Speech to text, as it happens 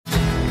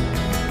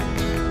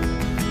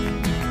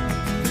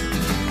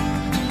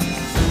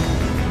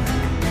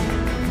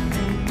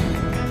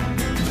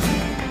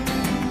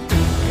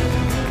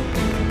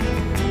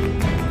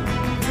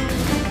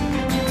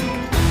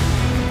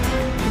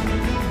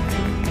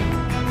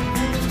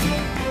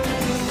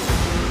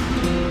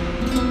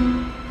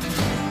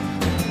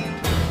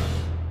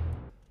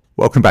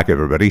Welcome back,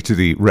 everybody, to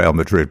the Real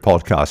Madrid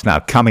podcast. Now,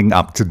 coming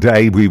up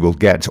today, we will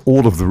get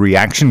all of the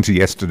reaction to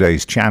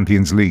yesterday's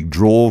Champions League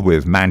draw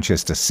with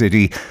Manchester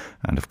City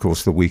and, of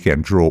course, the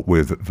weekend draw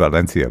with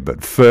Valencia.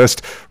 But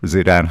first,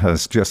 Zidane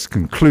has just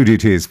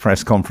concluded his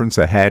press conference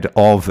ahead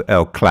of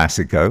El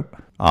Clasico.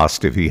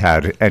 Asked if he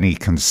had any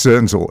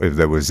concerns or if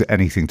there was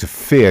anything to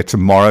fear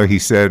tomorrow, he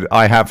said,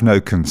 "I have no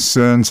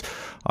concerns.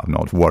 I'm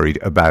not worried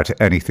about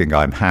anything.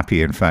 I'm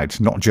happy. In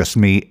fact, not just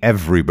me,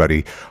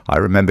 everybody. I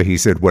remember," he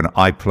said, "when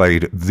I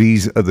played,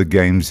 these are the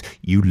games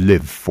you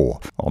live for."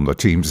 On the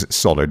team's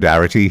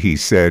solidarity, he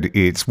said,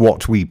 "It's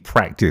what we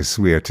practice.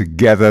 We are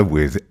together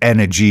with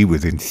energy,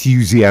 with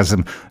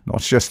enthusiasm,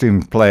 not just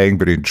in playing,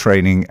 but in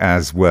training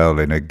as well.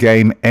 In a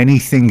game,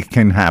 anything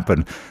can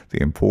happen.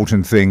 The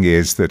important thing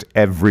is that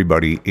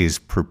everybody is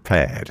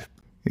prepared."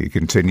 He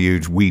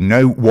continued, "We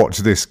know what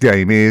this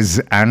game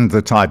is and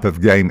the type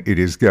of game it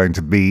is going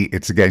to be.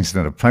 It's against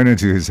an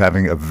opponent who is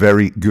having a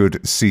very good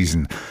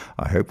season.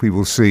 I hope we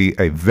will see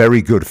a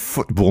very good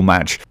football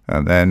match."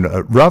 And then,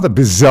 rather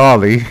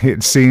bizarrely,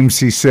 it seems,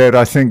 he said,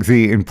 "I think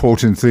the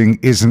important thing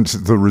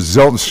isn't the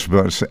results,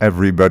 but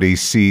everybody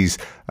sees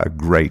a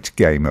great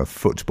game of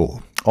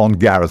football." On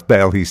Gareth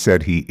Bale, he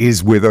said he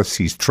is with us,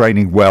 he's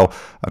training well,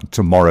 and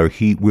tomorrow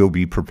he will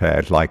be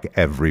prepared like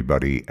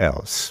everybody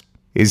else.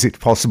 Is it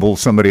possible,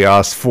 somebody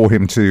asked, for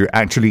him to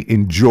actually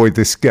enjoy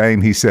this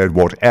game? He said,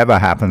 "Whatever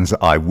happens,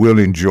 I will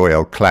enjoy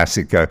El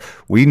Clasico.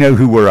 We know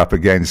who we're up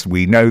against.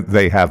 We know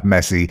they have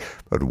Messi,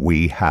 but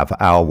we have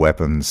our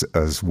weapons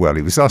as well."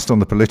 He was asked on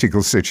the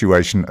political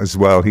situation as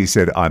well. He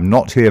said, "I'm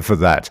not here for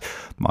that.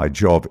 My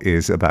job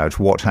is about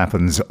what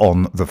happens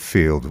on the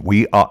field.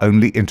 We are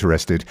only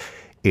interested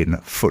in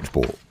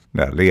football."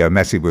 Now, Leo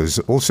Messi was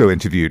also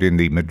interviewed in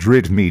the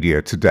Madrid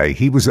media today.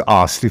 He was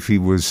asked if he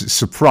was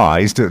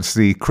surprised at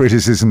the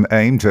criticism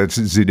aimed at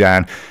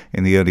Zidane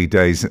in the early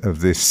days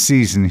of this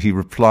season. He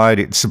replied,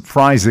 "It's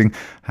surprising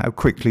how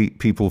quickly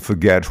people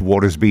forget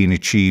what has been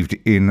achieved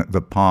in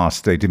the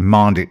past. They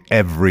demand it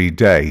every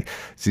day."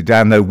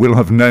 Zidane, though, will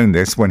have known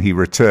this when he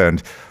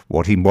returned.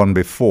 What he won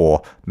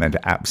before meant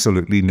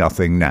absolutely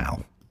nothing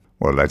now.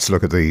 Well, let's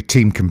look at the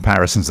team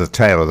comparisons, the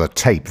tail of the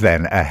tape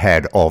then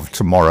ahead of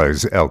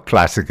tomorrow's El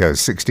Clasico.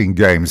 16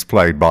 games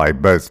played by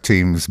both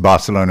teams.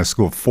 Barcelona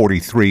scored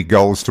 43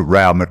 goals to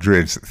Real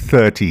Madrid's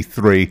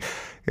 33.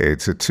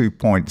 It's a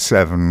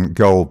 2.7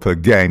 goal per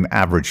game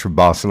average for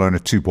Barcelona,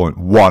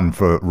 2.1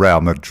 for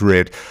Real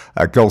Madrid.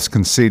 Goals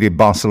conceded,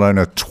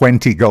 Barcelona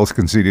 20 goals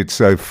conceded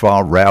so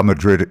far, Real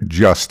Madrid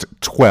just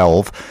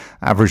 12.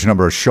 Average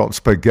number of shots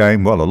per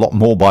game, well, a lot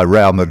more by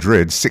Real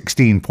Madrid,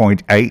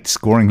 16.8,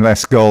 scoring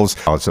less goals.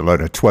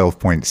 Barcelona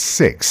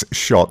 12.6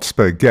 shots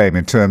per game.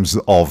 In terms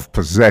of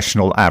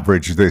possessional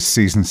average this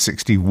season,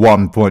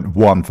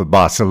 61.1 for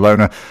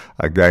Barcelona,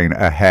 again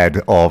ahead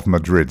of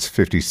Madrid's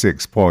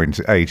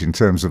 56.8. In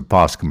terms of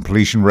pass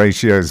completion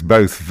ratios,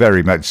 both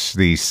very much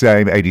the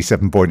same,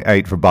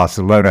 87.8 for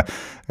Barcelona,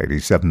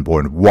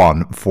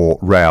 87.1 for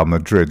Real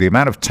Madrid. The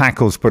amount of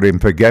tackles put in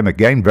per game,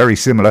 again, very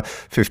similar,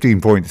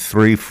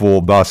 15.3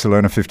 for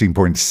Barcelona,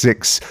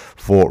 15.6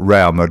 for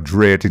Real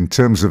Madrid. In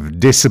terms of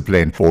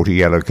discipline, 40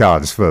 yellow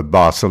cards for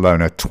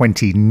Barcelona,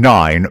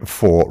 29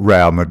 for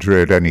Real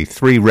Madrid. Only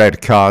 3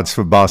 red cards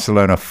for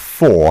Barcelona,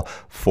 4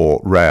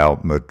 for Real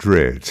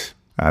Madrid.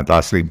 And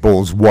lastly,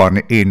 balls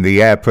won in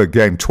the air per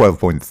game,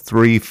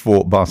 12.3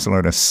 for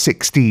Barcelona,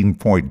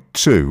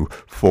 16.2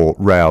 for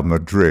Real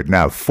Madrid.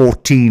 Now,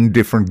 14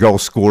 different goal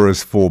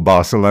scorers for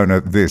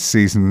Barcelona this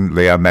season.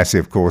 Leo Messi,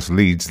 of course,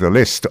 leads the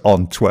list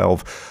on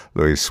 12.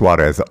 Luis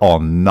Suarez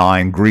on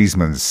 9,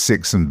 Griezmann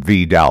 6 and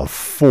Vidal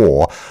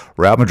 4.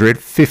 Real Madrid,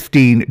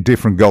 15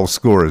 different goal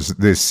scorers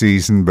this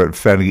season, but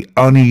fairly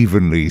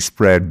unevenly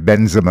spread.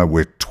 Benzema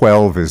with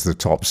 12 is the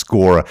top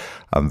scorer,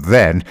 and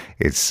then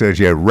it's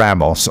Sergio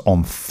Ramos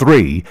on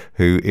 3,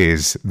 who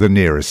is the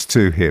nearest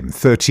to him.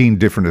 13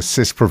 different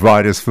assist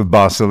providers for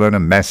Barcelona.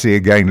 Messi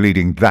again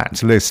leading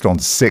that list on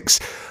 6,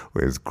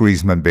 with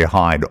Griezmann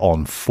behind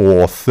on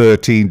 4.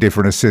 13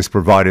 different assist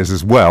providers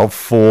as well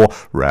for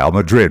Real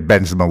Madrid.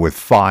 Benzema with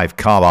 5,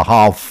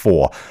 Carvajal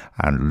 4,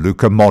 and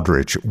Luka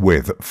Modric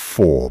with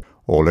 4.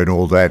 All in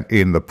all then,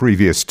 in the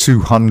previous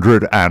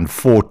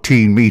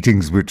 214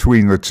 meetings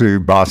between the two,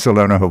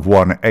 Barcelona have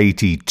won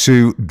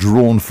 82,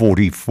 drawn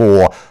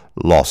 44,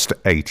 lost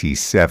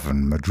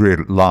 87.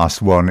 Madrid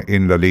last won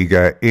in La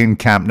Liga in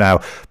Camp Nou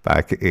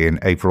back in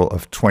April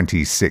of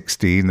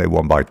 2016. They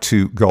won by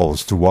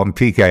 2-1.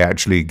 Piqué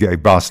actually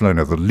gave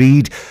Barcelona the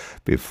lead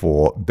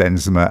before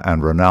Benzema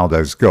and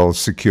Ronaldo's goals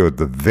secured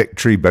the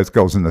victory. Both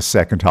goals in the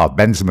second half.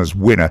 Benzema's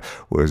winner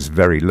was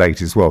very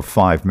late as well,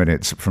 5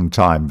 minutes from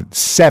time.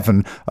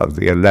 7 of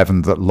the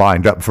 11 that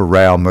lined up for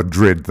Real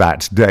Madrid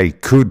that day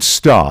could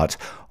start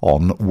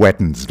on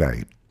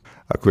Wednesday.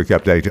 A quick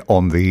update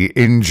on the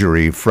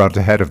injury front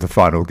ahead of the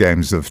final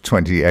games of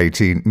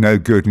 2018. No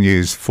good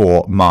news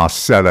for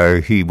Marcelo.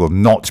 He will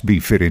not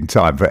be fit in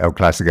time for El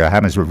Clasico.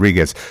 James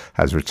Rodriguez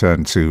has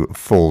returned to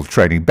full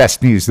training.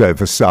 Best news, though,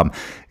 for some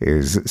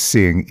is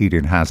seeing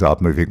Eden Hazard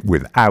moving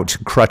without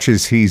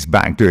crutches. He's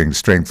back doing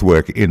strength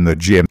work in the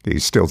gym.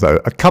 He's still,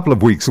 though, a couple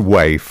of weeks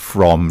away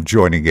from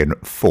joining in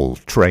full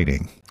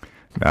training.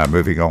 Now,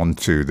 moving on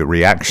to the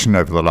reaction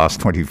over the last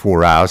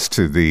 24 hours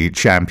to the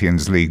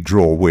Champions League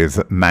draw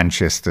with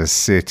Manchester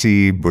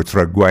City.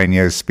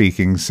 Butragueño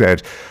speaking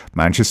said,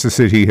 Manchester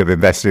City have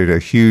invested a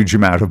huge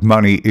amount of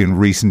money in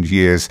recent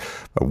years.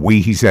 But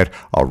we, he said,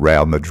 are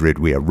Real Madrid.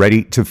 We are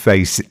ready to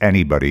face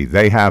anybody.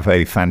 They have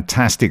a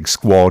fantastic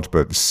squad,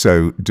 but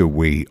so do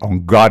we.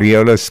 On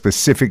Guardiola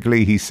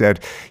specifically, he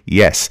said,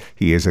 yes,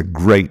 he is a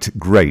great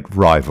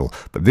rival.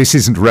 But this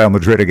isn't Real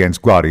Madrid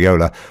against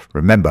Guardiola.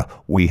 Remember,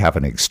 we have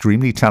an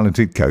extremely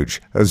talented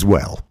coach as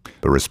well.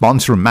 The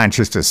response from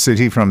Manchester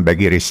City from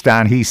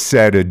Begiristan, he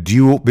said, a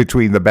duel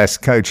between the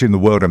best coach in the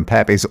world and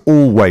Pep is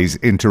always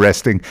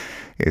interesting.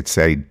 It's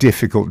a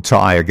difficult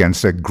tie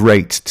against a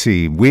great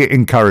team. We're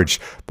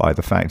encouraged by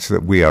the fact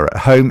that we are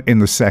at home in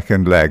the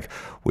second leg.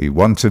 We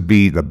want to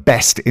be the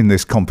best in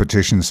this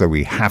competition, so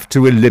we have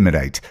to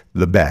eliminate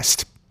the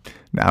best.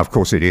 Now, of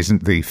course, it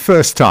isn't the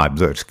first time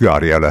that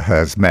Guardiola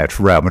has met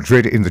Real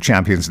Madrid in the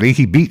Champions League.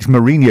 He beat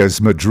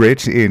Mourinho's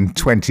Madrid in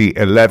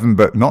 2011,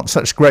 but not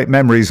such great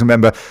memories,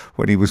 remember,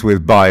 when he was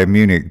with Bayern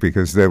Munich,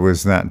 because there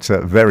was that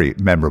very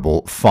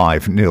memorable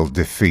 5-0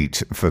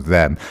 defeat for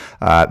them.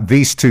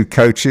 These two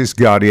coaches,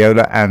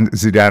 Guardiola and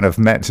Zidane, have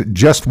met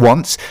just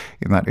once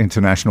in that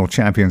International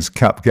Champions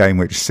Cup game,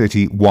 which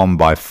City won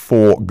by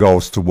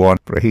 4-1.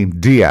 Brahim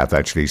Diaz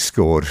actually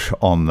scored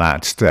on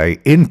that day.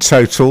 In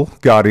total,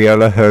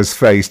 Guardiola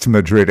has faced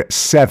Madrid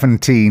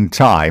 17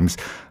 times,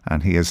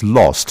 and he has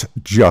lost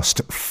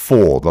just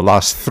 4. The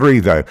last 3,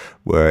 though,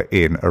 were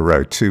in a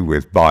row, 2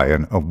 with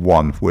Bayern and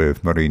 1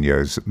 with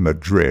Mourinho's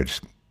Madrid.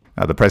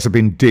 Now, the press have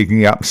been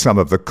digging up some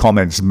of the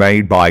comments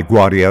made by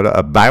Guardiola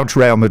about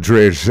Real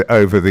Madrid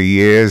over the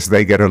years.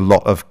 They get a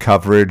lot of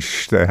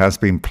coverage. There has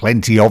been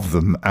plenty of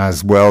them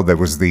as well. There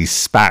was the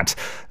spat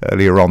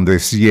earlier on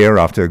this year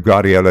after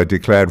Guardiola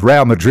declared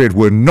Real Madrid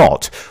were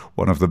not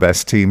one of the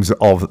best teams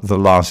of the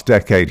last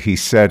decade. He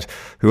said,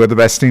 who are the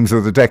best teams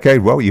of the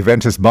decade? Well,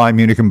 Juventus, Bayern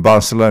Munich and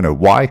Barcelona.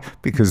 Why?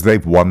 Because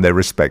they've won their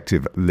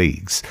respective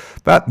leagues.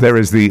 But there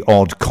is the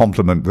odd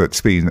compliment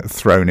that's been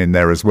thrown in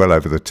there as well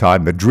over the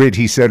time. Madrid,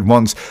 he said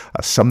once,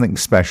 are something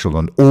special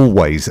and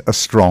always a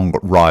strong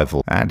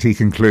rival. And he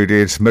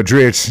concluded,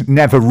 Madrid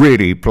never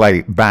really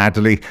play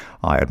badly.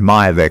 I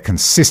admire their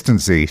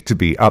consistency to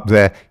be up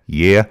there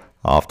year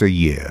after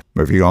year.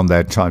 Moving on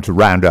then, time to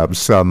round up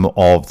some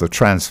of the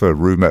transfer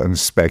rumour and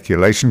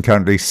speculation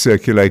currently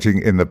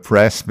circulating in the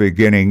press,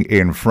 beginning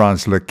in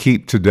France.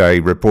 L'Equipe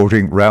today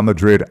reporting Real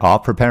Madrid are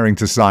preparing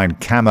to sign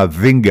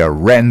Camavinga.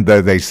 Rennes,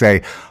 though, they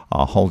say,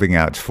 are holding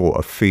out for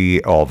a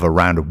fee of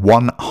around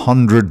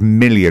 100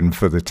 million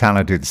for the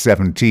talented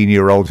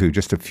 17-year-old who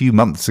just a few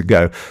months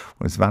ago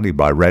was valued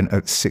by Rennes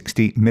at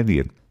 60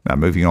 million. Now,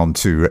 moving on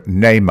to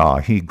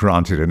Neymar, he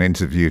granted an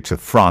interview to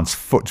France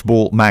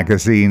Football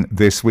magazine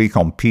this week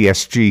on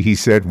PSG. He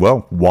said,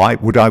 well, why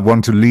would I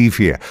want to leave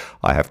here?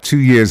 I have 2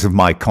 years of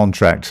my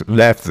contract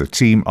left. The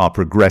team are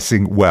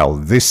progressing well.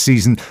 This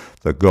season,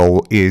 the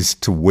goal is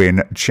to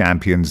win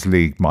Champions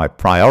League. My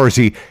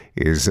priority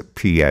is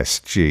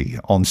PSG.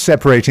 On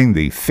separating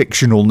the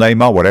fictional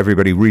Neymar, what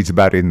everybody reads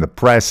about in the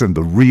press, and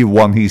the real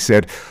one, he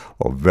said,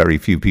 well, very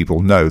few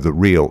people know the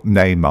real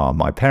Neymar.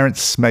 My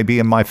parents,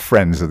 maybe, and my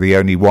friends are the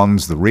only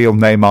ones. The real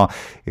Neymar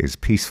is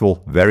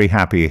peaceful, very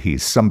happy.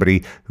 He's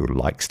somebody who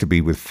likes to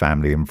be with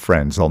family and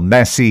friends. On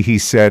Messi, he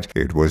said,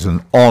 it was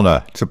an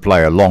honor to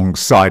play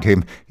alongside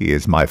him. He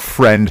is my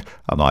friend,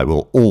 and I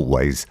will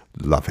always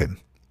love him.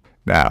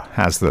 Now,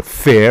 has the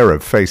fear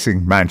of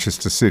facing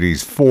Manchester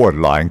City's forward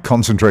line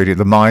concentrated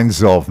the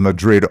minds of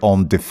Madrid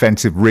on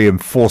defensive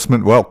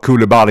reinforcement? Well,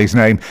 Koulibaly's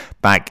name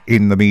back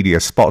in the media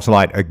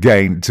spotlight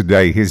again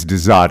today. His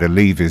desire to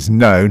leave is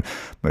known.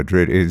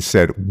 Madrid, it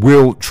said,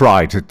 will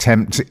try to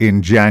tempt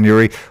in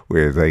January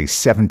with a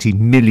 70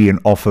 million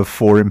offer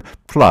for him,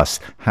 plus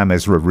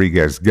James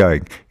Rodriguez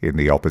going in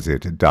the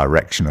opposite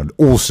direction. And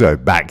also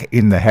back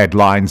in the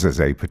headlines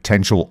as a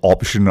potential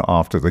option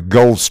after the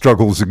goal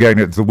struggles again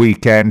at the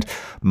weekend,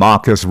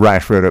 Marcus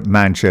Rashford at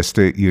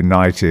Manchester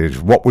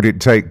United. What would it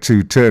take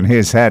to turn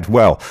his head?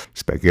 Well,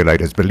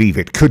 speculators believe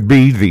it could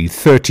be the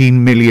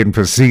 13 million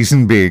per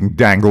season being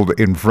dangled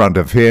in front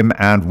of him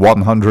and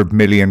 100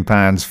 million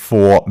pounds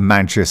for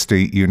Manchester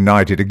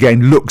United.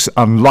 Again, looks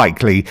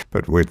unlikely,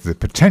 but with the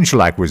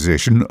potential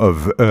acquisition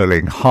of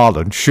Erling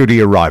Haaland, should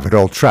he arrive at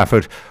Old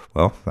Trafford,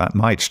 well, that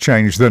might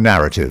change the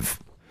narrative.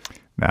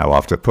 Now,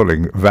 after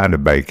pulling Van der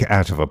Beek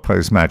out of a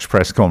post-match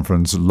press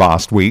conference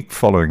last week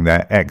following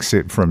their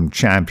exit from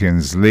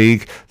Champions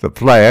League, the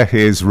player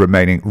is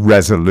remaining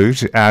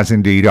resolute, as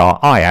indeed are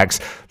Ajax,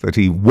 that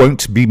he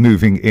won't be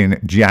moving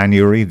in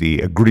January.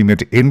 The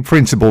agreement in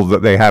principle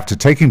that they have to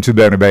take him to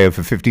Bernabeu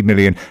for 50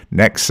 million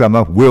next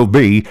summer will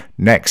be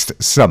next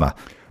summer.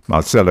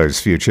 Marcelo's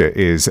future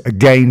is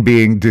again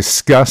being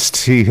discussed.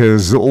 He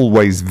has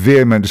always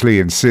vehemently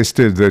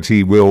insisted that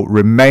he will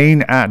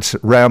remain at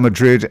Real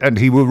Madrid and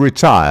he will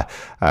retire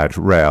at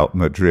Real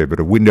Madrid.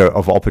 But a window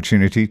of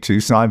opportunity to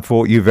sign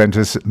for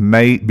Juventus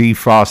may be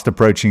fast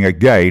approaching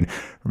again.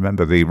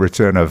 Remember the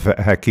return of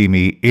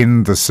Hakimi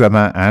in the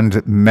summer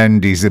and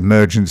Mendy's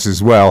emergence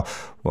as well.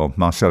 Well,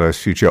 Marcelo's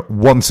future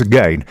once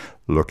again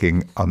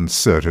looking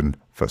uncertain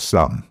for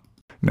some.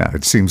 Now,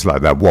 it seems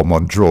like that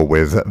 1-1 draw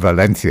with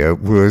Valencia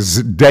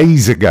was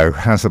days ago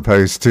as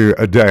opposed to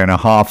a day and a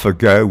half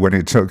ago when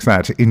it took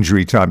that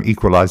injury time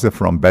equaliser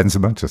from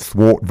Benzema to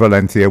thwart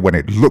Valencia, when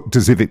it looked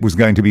as if it was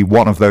going to be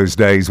one of those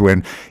days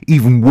when,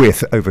 even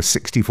with over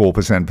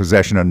 64%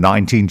 possession and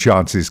 19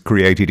 chances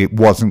created, it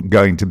wasn't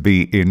going to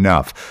be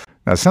enough.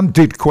 Now, some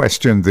did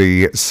question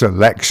the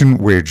selection,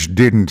 which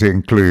didn't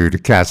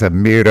include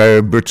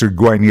Casemiro.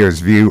 Butragueño's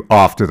view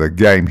after the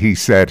game, he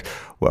said,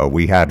 well,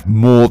 we had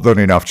more than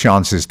enough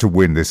chances to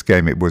win this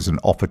game. It was an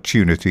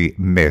opportunity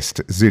missed.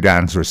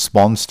 Zidane's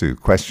response to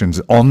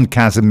questions on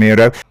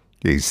Casemiro,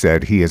 he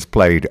said he has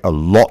played a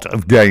lot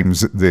of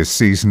games this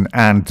season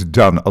and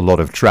done a lot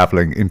of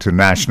travelling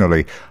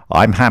internationally.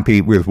 I'm happy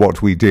with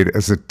what we did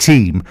as a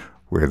team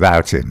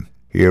without him.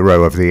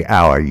 Hero of the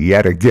hour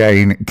yet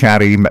again,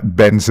 Karim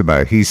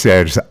Benzema. He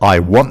said, I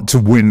want to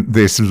win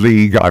this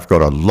league. I've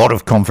got a lot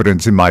of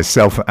confidence in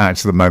myself at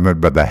the moment,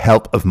 but the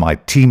help of my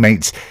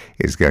teammates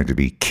is going to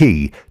be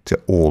key to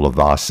all of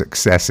our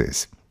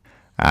successes.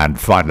 And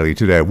finally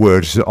today, a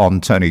word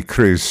on Toni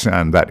Kroos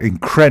and that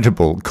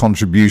incredible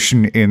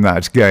contribution in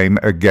that game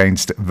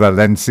against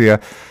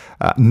Valencia.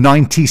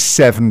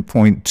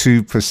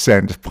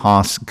 97.2%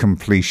 pass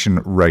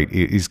completion rate.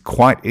 It is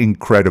quite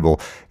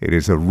incredible. It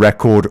is a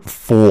record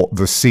for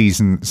the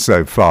season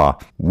so far.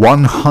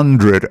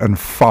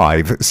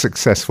 105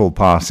 successful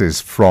passes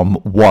from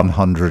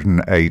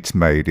 108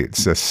 made.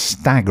 It's a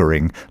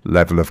staggering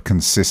level of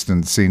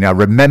consistency. Now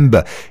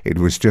remember, it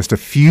was just a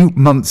few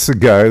months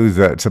ago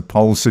that a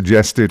poll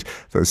suggested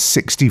that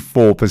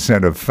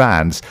 64% of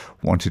fans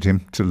wanted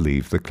him to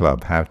leave the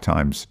club. How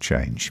times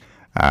change.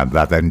 And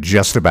that then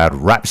just about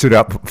wraps it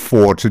up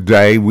for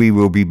today. We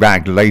will be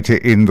back later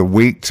in the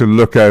week to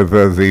look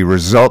over the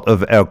result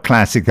of El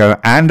Clasico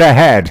and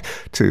ahead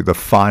to the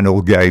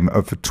final game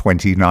of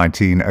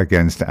 2019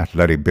 against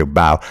Athletic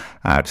Bilbao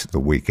at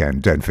the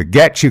weekend. Don't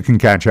forget, you can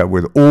catch up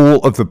with all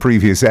of the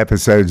previous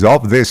episodes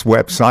of this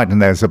website,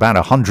 and there's about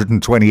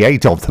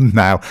 128 of them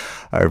now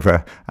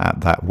over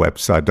at that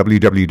website,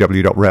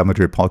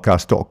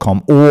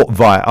 www.realmadridpodcast.com, or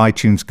via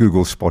iTunes,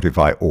 Google,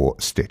 Spotify, or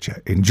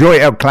Stitcher. Enjoy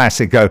El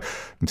Clasico.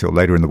 Until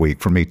later in the week,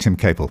 from me, Tim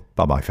Capel.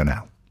 Bye-bye for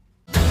now.